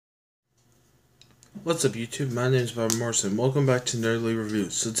What's up YouTube, my name is Bob Morrison. Welcome back to Nerdly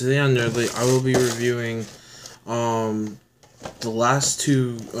Reviews. So today on Nerdly, I will be reviewing the last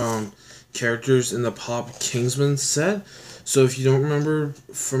two characters in the Pop Kingsman set. So if you don't remember,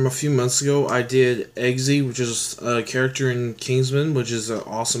 from a few months ago, I did Eggsy, which is a character in Kingsman, which is an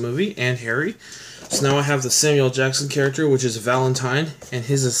awesome movie, and Harry. So now I have the Samuel Jackson character, which is Valentine, and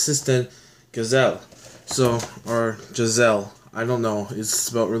his assistant, Gazelle. Or Giselle. I don't know, it's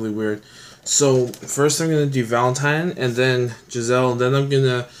spelled really weird. So, first I'm going to do Valentine, and then Giselle, and then I'm going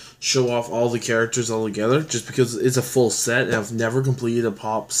to show off all the characters all together, just because it's a full set, and I've never completed a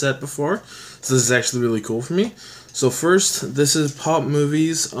Pop set before, so this is actually really cool for me. So first, this is Pop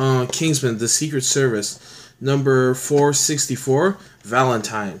Movies, Kingsman, The Secret Service, number 464,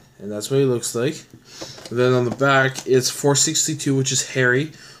 Valentine, and that's what he looks like. And then on the back, it's 462, which is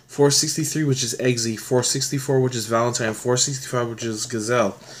Harry, 463, which is Eggsy, 464, which is Valentine, 465, which is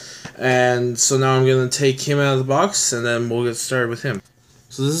Gazelle. And so now I'm going to take him out of the box, and then we'll get started with him.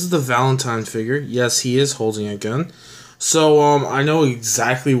 So this is the Valentine figure. Yes, he is holding a gun. So I know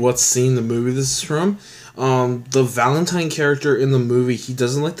exactly what scene the movie this is from. The Valentine character in the movie, he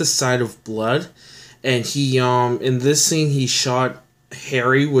doesn't like the sight of blood. And he, in this scene, he shot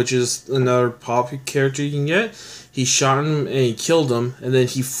Harry, which is another Pop character you can get. He shot him and he killed him, and then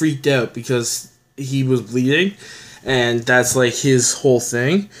he freaked out because he was bleeding. And that's like his whole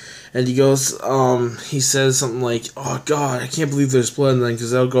thing. And he goes, he says something like, "Oh God, I can't believe there's blood." And then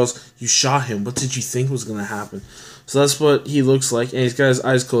Gazelle goes, "You shot him. What did you think was going to happen?" So that's what he looks like. And he's got his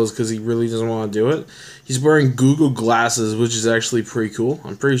eyes closed because he really doesn't want to do it. He's wearing Google glasses, which is actually pretty cool.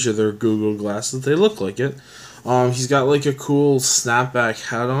 I'm pretty sure they're Google glasses. They look like it. He's got like a cool snapback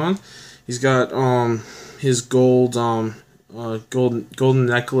hat on. He's got his golden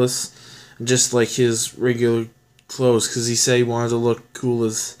necklace, and just like his regular clothes, because he said he wanted to look cool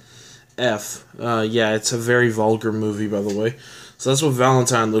as F. Yeah, it's a very vulgar movie, by the way. So that's what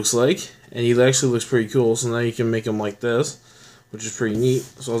Valentine looks like, and he actually looks pretty cool. So now you can make him like this, which is pretty neat.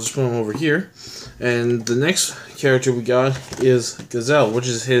 So I'll just put him over here. And the next character we got is Gazelle, which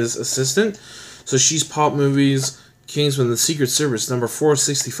is his assistant. So she's Pop Movies, Kingsman, The Secret Service, number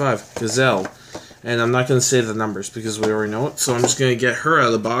 465, Gazelle. And I'm not going to say the numbers because we already know it. So I'm just going to get her out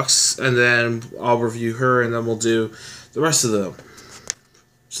of the box, and then I'll review her, and then we'll do the rest of them.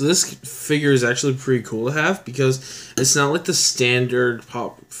 So this figure is actually pretty cool to have, because it's not like the standard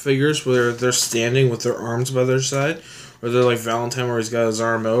Pop figures where they're standing with their arms by their side, or they're like Valentine where he's got his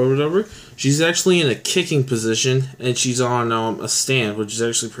arm out or whatever. She's actually in a kicking position, and she's on a stand, which is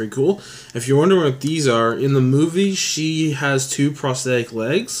actually pretty cool. If you're wondering what these are, in the movie she has two prosthetic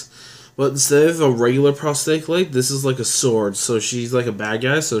legs. But instead of a regular prosthetic leg, this is like a sword. So she's like a bad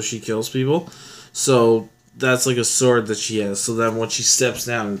guy, so she kills people. So that's like a sword that she has. So then when she steps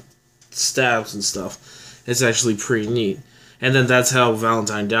down and stabs and stuff, it's actually pretty neat. And then that's how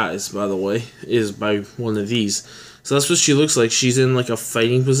Valentine dies, by the way, is by one of these. So that's what she looks like. She's in like a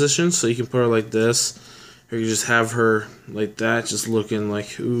fighting position, so you can put her like this. Or you can just have her like that, just looking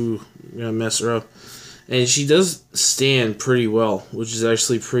like, ooh, I'm gonna mess her up. And she does stand pretty well, which is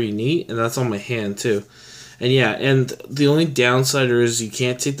actually pretty neat, and that's on my hand too. And yeah, and the only downside is you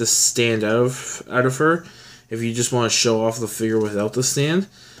can't take the stand out of her if you just want to show off the figure without the stand.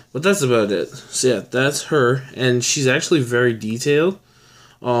 But that's about it. So yeah, that's her, and she's actually very detailed.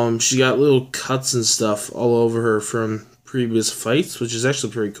 She got little cuts and stuff all over her from previous fights, which is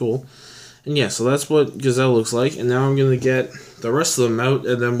actually pretty cool. And yeah, so that's what Gazelle looks like, and now I'm going to get the rest of them out,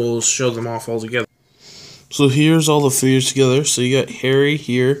 and then we'll show them off all together. So here's all the figures together. So you got Harry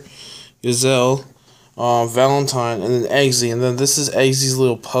here, Gazelle, Valentine, and then Eggsy. And then this is Eggsy's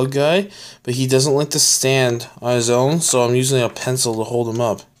little pug guy, but he doesn't like to stand on his own, so I'm using a pencil to hold him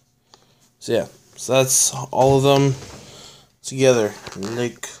up. So yeah, so that's all of them together,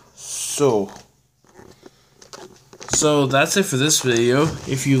 like so. So that's it for this video.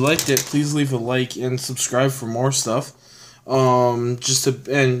 If you liked it, please leave a like and subscribe for more stuff. And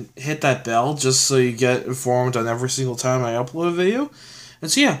hit that bell just so you get informed on every single time I upload a video. And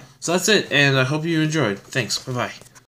so yeah, so that's it, and I hope you enjoyed. Thanks, bye bye.